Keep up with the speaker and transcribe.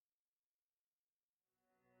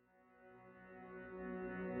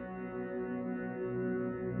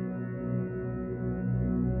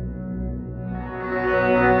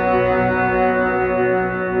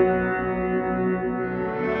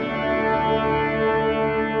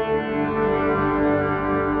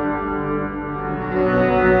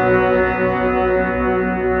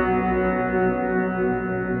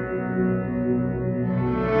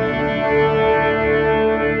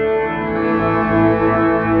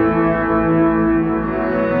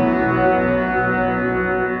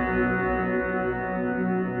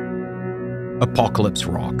Apocalypse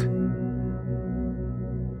Rock.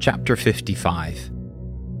 Chapter 55.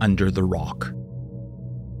 Under the Rock.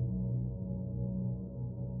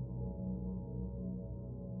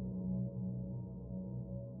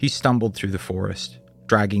 He stumbled through the forest,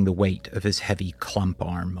 dragging the weight of his heavy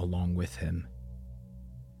clump-arm along with him.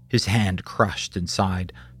 His hand crushed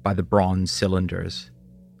inside by the bronze cylinders.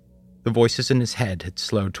 The voices in his head had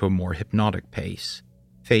slowed to a more hypnotic pace,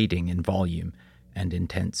 fading in volume and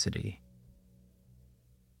intensity.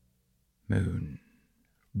 Moon,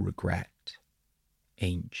 regret,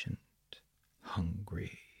 ancient,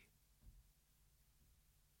 hungry.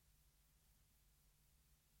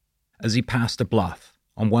 As he passed a bluff,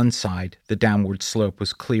 on one side the downward slope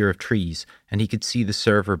was clear of trees, and he could see the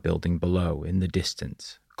server building below in the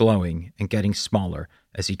distance, glowing and getting smaller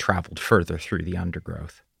as he traveled further through the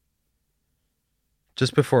undergrowth.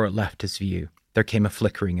 Just before it left his view, there came a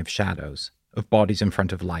flickering of shadows, of bodies in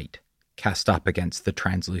front of light, cast up against the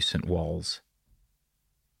translucent walls.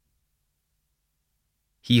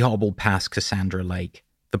 He hobbled past Cassandra Lake,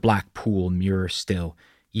 the black pool mirror still,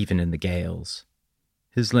 even in the gales.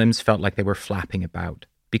 His limbs felt like they were flapping about,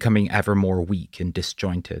 becoming ever more weak and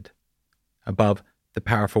disjointed. Above, the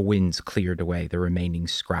powerful winds cleared away the remaining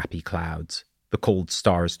scrappy clouds, the cold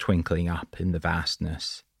stars twinkling up in the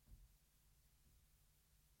vastness.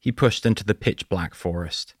 He pushed into the pitch-black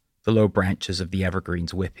forest, the low branches of the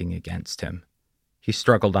evergreens whipping against him. He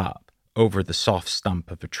struggled up, over the soft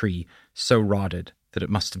stump of a tree so rotted that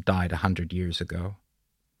it must have died 100 years ago.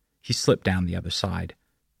 He slipped down the other side,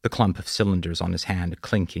 the clump of cylinders on his hand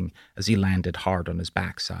clinking as he landed hard on his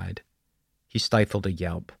backside. He stifled a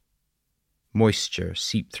yelp. Moisture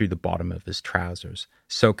seeped through the bottom of his trousers,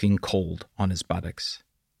 soaking cold on his buttocks.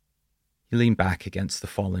 He leaned back against the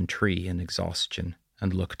fallen tree in exhaustion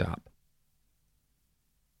and looked up.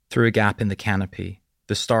 Through a gap in the canopy,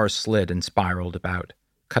 the stars slid and spiraled about,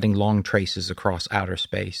 cutting long traces across outer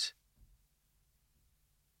space.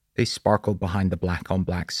 They sparkled behind the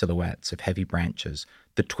black-on-black silhouettes of heavy branches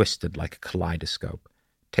that twisted like a kaleidoscope,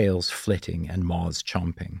 tails flitting and maws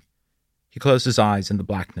chomping. He closed his eyes and the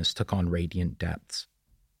blackness took on radiant depths.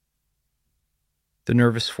 The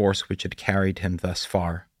nervous force which had carried him thus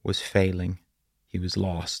far was failing. He was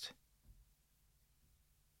lost.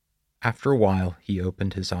 After a while, he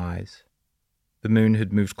opened his eyes. The moon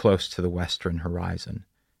had moved close to the western horizon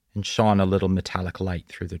and shone a little metallic light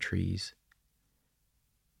through the trees.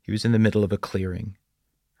 He was in the middle of a clearing.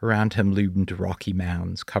 Around him loomed rocky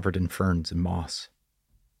mounds covered in ferns and moss.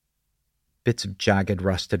 Bits of jagged,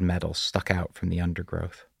 rusted metal stuck out from the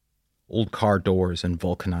undergrowth. Old car doors and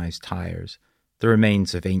vulcanized tires, the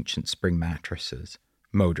remains of ancient spring mattresses,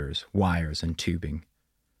 motors, wires, and tubing.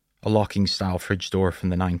 A locking-style fridge door from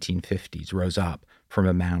the 1950s rose up from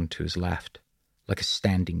a mound to his left, like a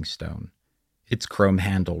standing stone, its chrome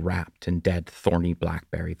handle wrapped in dead, thorny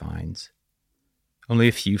blackberry vines. Only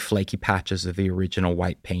a few flaky patches of the original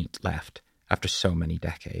white paint left after so many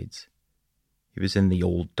decades. He was in the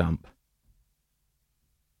old dump.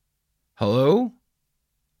 "Hello?"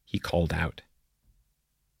 he called out.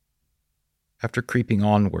 After creeping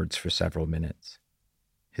onwards for several minutes,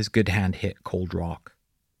 his good hand hit cold rock.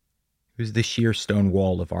 It was the sheer stone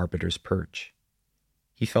wall of Arbiter's Perch.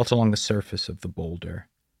 He felt along the surface of the boulder.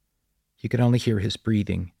 He could only hear his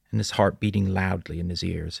breathing and his heart beating loudly in his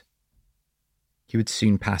ears. He would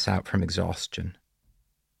soon pass out from exhaustion.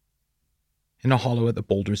 In a hollow at the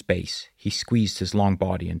boulder's base, he squeezed his long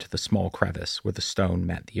body into the small crevice where the stone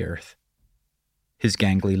met the earth. His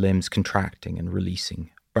gangly limbs contracting and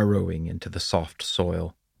releasing, burrowing into the soft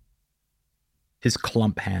soil. His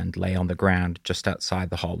clump hand lay on the ground just outside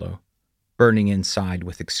the hollow, burning inside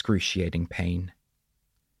with excruciating pain.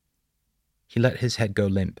 He let his head go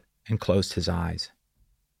limp and closed his eyes.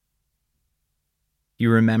 He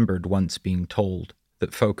remembered once being told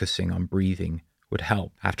that focusing on breathing would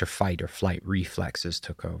help after fight or flight reflexes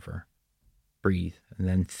took over. Breathe and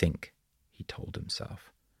then think, he told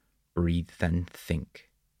himself. Breathe, then think.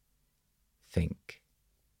 Think.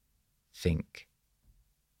 Think.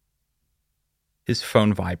 His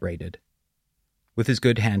phone vibrated. With his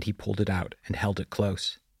good hand he pulled it out and held it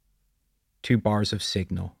close. 2 bars of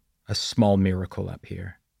signal, a small miracle up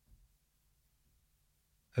here.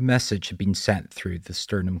 A message had been sent through the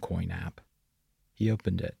Sternum Coin app. He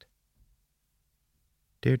opened it.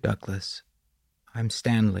 "Dear Douglas, I'm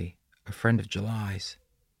Stanley, a friend of July's.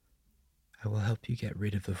 I will help you get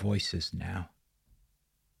rid of the voices now."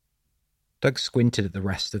 Doug squinted at the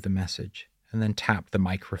rest of the message and then tapped the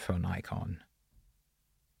microphone icon.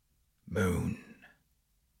 "Moon,"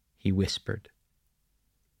 he whispered.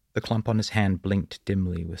 The clump on his hand blinked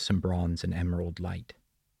dimly with some bronze and emerald light.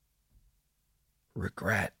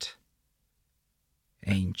 regret,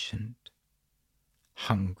 ancient,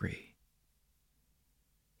 hungry.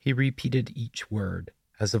 He repeated each word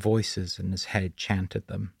as the voices in his head chanted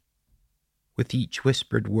them. With each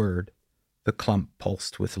whispered word, the clump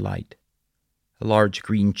pulsed with light. A large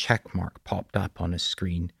green check mark popped up on his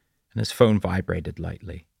screen, and his phone vibrated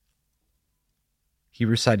lightly. He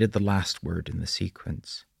recited the last word in the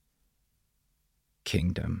sequence.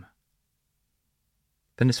 Kingdom.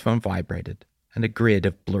 Then his phone vibrated, and a grid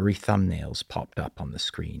of blurry thumbnails popped up on the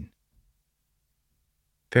screen.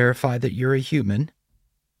 Verify that you're a human?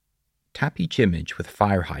 Tap each image with a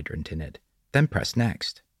fire hydrant in it, then press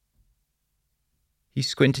next. He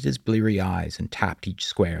squinted his bleary eyes and tapped each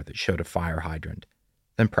square that showed a fire hydrant,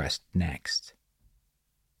 then pressed next.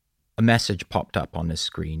 A message popped up on his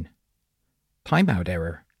screen. Timeout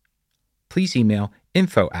error. Please email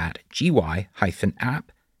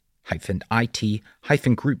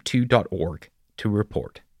info@gy-app-it-group2.org to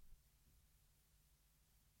report.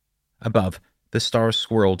 Above, the stars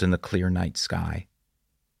swirled in the clear night sky.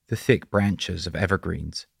 The thick branches of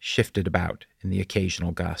evergreens shifted about in the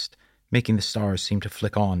occasional gust, making the stars seem to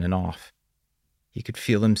flick on and off. He could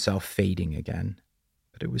feel himself fading again,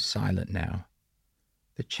 but it was silent now.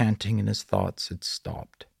 The chanting in his thoughts had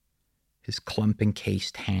stopped. His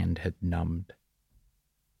clump-encased hand had numbed.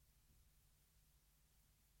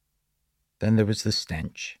 Then there was the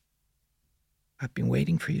stench. I've been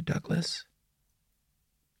waiting for you, Douglas.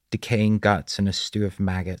 Decaying guts and a stew of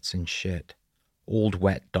maggots and shit. Old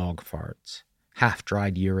wet dog farts.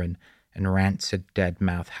 Half-dried urine and rancid dead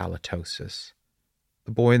mouth halitosis.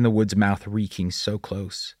 The boy in the woods' mouth reeking so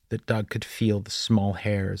close that Doug could feel the small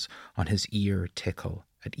hairs on his ear tickle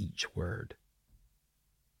at each word.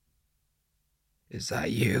 Is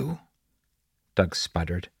that you? Doug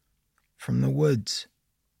sputtered. From the woods.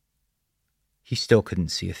 He still couldn't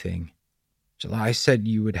see a thing. July said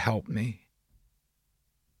you would help me.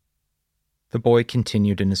 The boy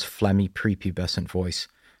continued in his phlegmy, prepubescent voice,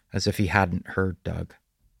 as if he hadn't heard Doug.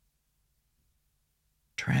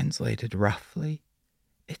 Translated roughly,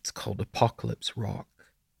 it's called Apocalypse Rock.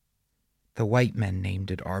 The white men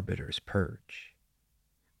named it Arbiter's Perch.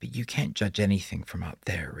 But you can't judge anything from out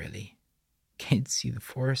there, really. Can't see the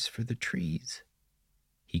forest for the trees.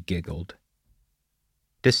 He giggled.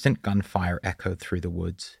 Distant gunfire echoed through the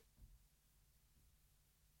woods.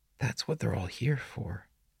 That's what they're all here for.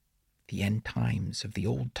 The end times of the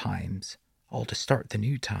old times, all to start the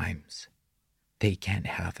new times. They can't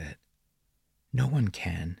have it. No one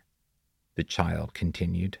can, the child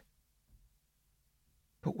continued.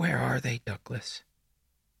 But where are they, Douglas?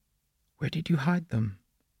 Where did you hide them?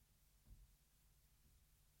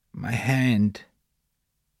 My hand.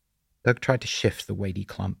 Doug tried to shift the weighty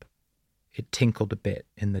clump. It tinkled a bit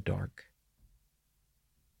in the dark.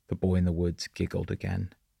 The boy in the woods giggled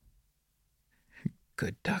again.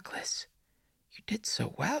 Good Douglas, you did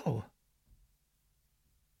so well.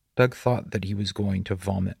 Doug thought that he was going to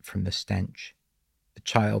vomit from the stench. The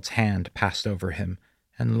child's hand passed over him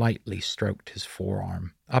and lightly stroked his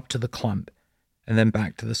forearm, up to the clump, and then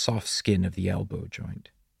back to the soft skin of the elbow joint,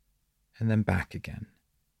 and then back again,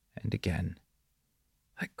 and again.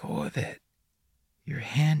 Let go of it. Your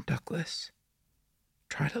hand, Douglas.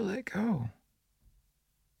 Try to let go.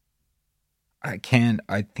 I can't.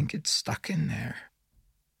 I think it's stuck in there.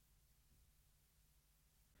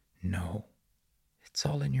 No, it's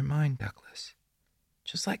all in your mind, Douglas.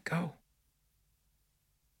 Just let go.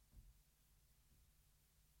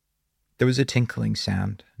 There was a tinkling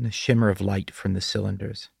sound and a shimmer of light from the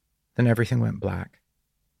cylinders. Then everything went black.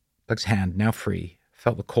 Doug's hand, now free,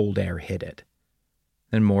 felt the cold air hit it.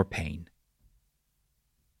 Then more pain.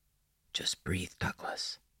 Just breathe,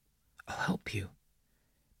 Douglas. I'll help you,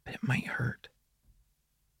 but it might hurt.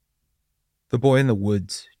 The boy in the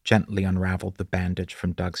woods gently unraveled the bandage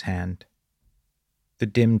from Doug's hand. The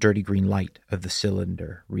dim, dirty green light of the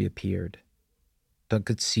cylinder reappeared. Doug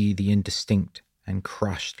could see the indistinct and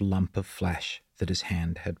crushed lump of flesh that his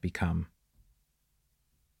hand had become.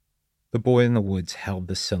 The boy in the woods held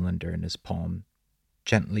the cylinder in his palm,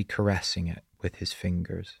 gently caressing it with his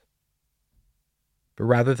fingers. But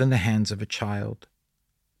rather than the hands of a child,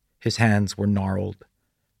 his hands were gnarled,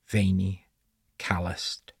 veiny,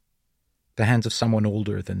 calloused, the hands of someone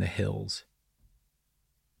older than the hills.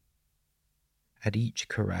 At each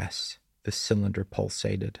caress, the cylinder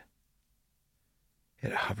pulsated.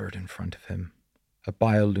 It hovered in front of him, a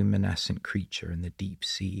bioluminescent creature in the deep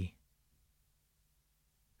sea.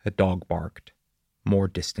 A dog barked, more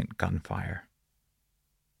distant gunfire.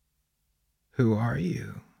 Who are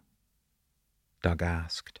you? Doug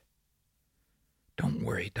asked. Don't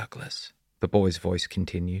worry, Douglas, the boy's voice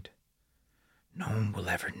continued. No one will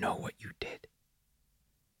ever know what you did.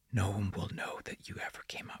 No one will know that you ever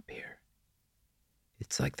came up here.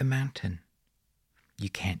 It's like the mountain. You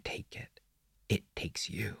can't take it. It takes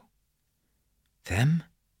you. Them,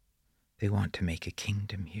 they want to make a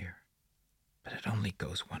kingdom here, but it only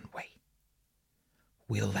goes one way.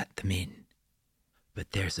 We'll let them in,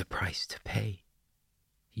 but there's a price to pay,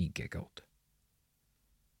 he giggled.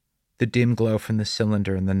 The dim glow from the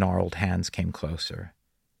cylinder in the gnarled hands came closer.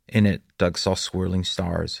 In it, Doug saw swirling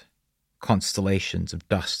stars, constellations of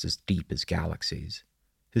dust as deep as galaxies.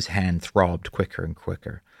 His hand throbbed quicker and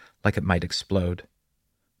quicker, like it might explode.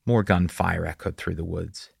 More gunfire echoed through the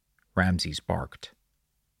woods. Ramses barked.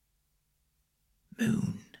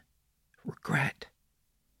 Moon, regret,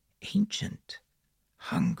 ancient,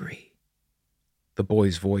 hungry, the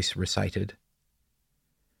boy's voice recited.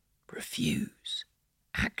 Refuse,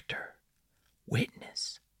 actor,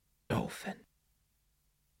 witness, dolphin.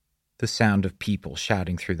 The sound of people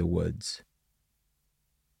shouting through the woods.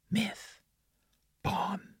 Myth,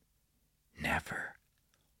 bomb, never,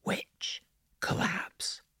 witch,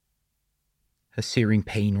 collapse. A searing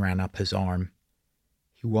pain ran up his arm.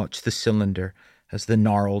 He watched the cylinder as the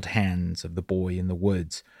gnarled hands of the boy in the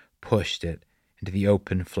woods pushed it into the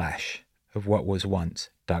open flesh of what was once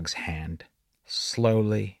Doug's hand,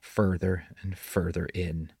 slowly further and further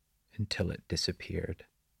in until it disappeared.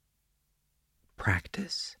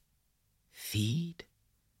 Practice, feed,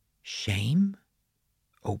 shame,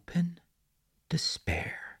 open,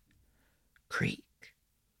 despair, creek,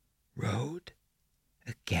 road,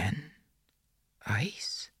 again,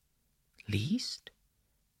 ice, least,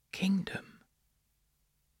 kingdom.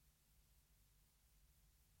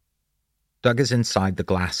 Doug is inside the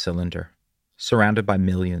glass cylinder, surrounded by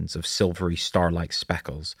millions of silvery star-like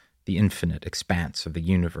speckles, the infinite expanse of the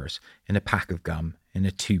universe in a pack of gum in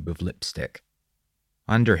a tube of lipstick.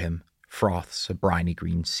 Under him froths a briny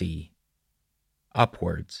green sea.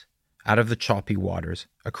 Upwards, out of the choppy waters,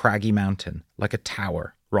 a craggy mountain, like a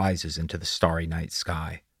tower, rises into the starry night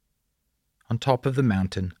sky. On top of the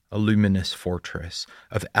mountain, a luminous fortress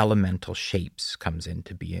of elemental shapes comes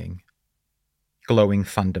into being. Glowing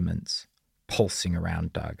fundaments, pulsing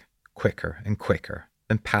around Doug, quicker and quicker,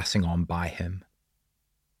 then passing on by him.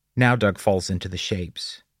 Now Doug falls into the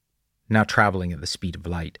shapes, now traveling at the speed of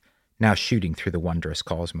light, now shooting through the wondrous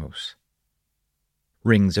cosmos.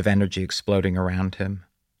 Rings of energy exploding around him.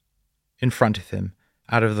 In front of him,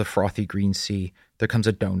 out of the frothy green sea, there comes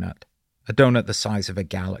a donut the size of a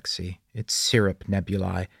galaxy, its syrup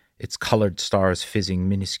nebulae, its colored stars fizzing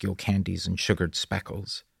minuscule candies and sugared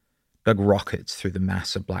speckles. Doug rockets through the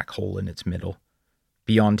massive black hole in its middle.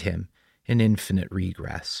 Beyond him, in infinite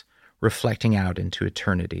regress, reflecting out into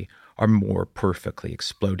eternity, are more perfectly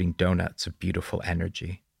exploding donuts of beautiful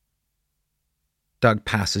energy. Doug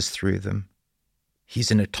passes through them. He's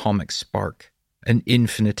an atomic spark, an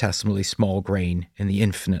infinitesimally small grain in the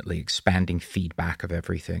infinitely expanding feedback of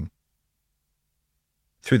everything.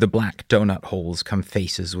 Through the black donut holes come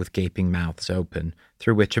faces with gaping mouths open,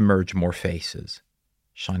 through which emerge more faces.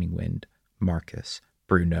 Shining Wind, Marcus,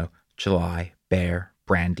 Bruno, July, Bear,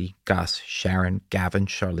 Brandy, Gus, Sharon, Gavin,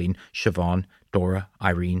 Charlene, Siobhan, Dora,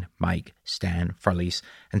 Irene, Mike, Stan, Farlise,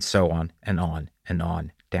 and so on and on and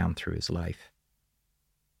on down through his life.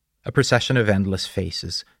 A procession of endless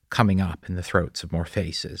faces coming up in the throats of more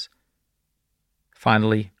faces.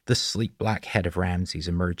 Finally, the sleek black head of Ramses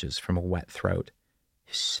emerges from a wet throat.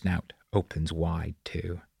 His snout opens wide,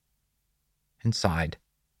 too. Inside,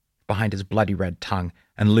 behind his bloody red tongue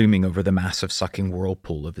and looming over the massive sucking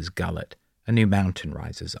whirlpool of his gullet, a new mountain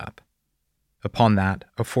rises up. Upon that,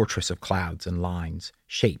 a fortress of clouds and lines,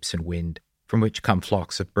 shapes and wind, from which come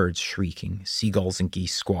flocks of birds shrieking, seagulls and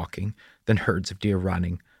geese squawking, then herds of deer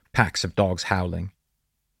running, packs of dogs howling.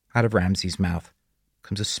 Out of Ramses' mouth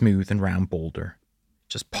comes a smooth and round boulder. It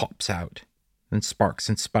just pops out, then sparks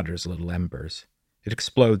and sputters little embers. It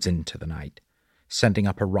explodes into the night, sending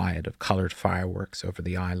up a riot of colored fireworks over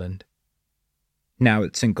the island. Now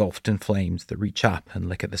it's engulfed in flames that reach up and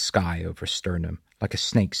lick at the sky over sternum, like a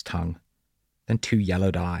snake's tongue. Then two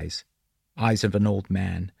yellowed eyes of an old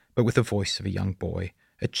man, but with the voice of a young boy,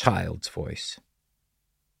 a child's voice.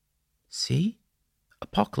 See?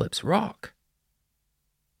 Apocalypse rock.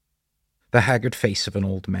 The haggard face of an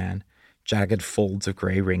old man, jagged folds of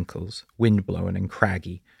grey wrinkles, wind-blown and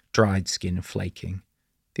craggy, dried skin flaking.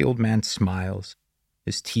 The old man smiles.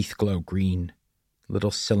 His teeth glow green,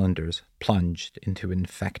 little cylinders plunged into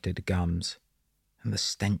infected gums, and the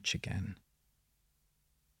stench again.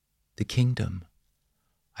 The kingdom.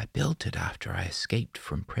 I built it after I escaped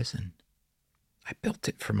from prison. I built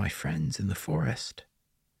it for my friends in the forest.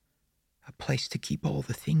 A place to keep all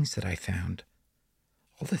the things that I found,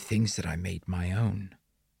 all the things that I made my own.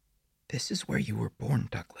 This is where you were born,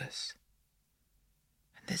 Douglas.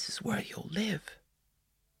 And this is where you'll live.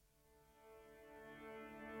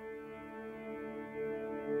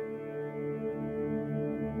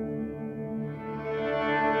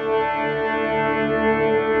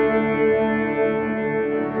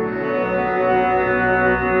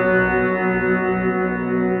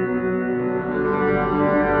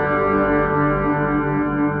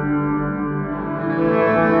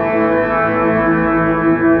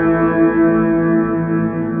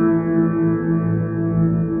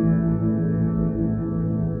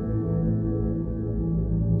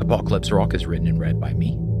 Apocalypse Rock is written and read by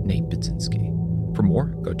me, Nate Budzinski. For more,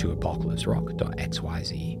 go to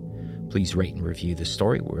apocalypserock.xyz. Please rate and review the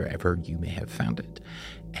story wherever you may have found it,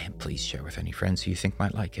 and please share with any friends who you think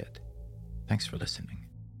might like it. Thanks for listening.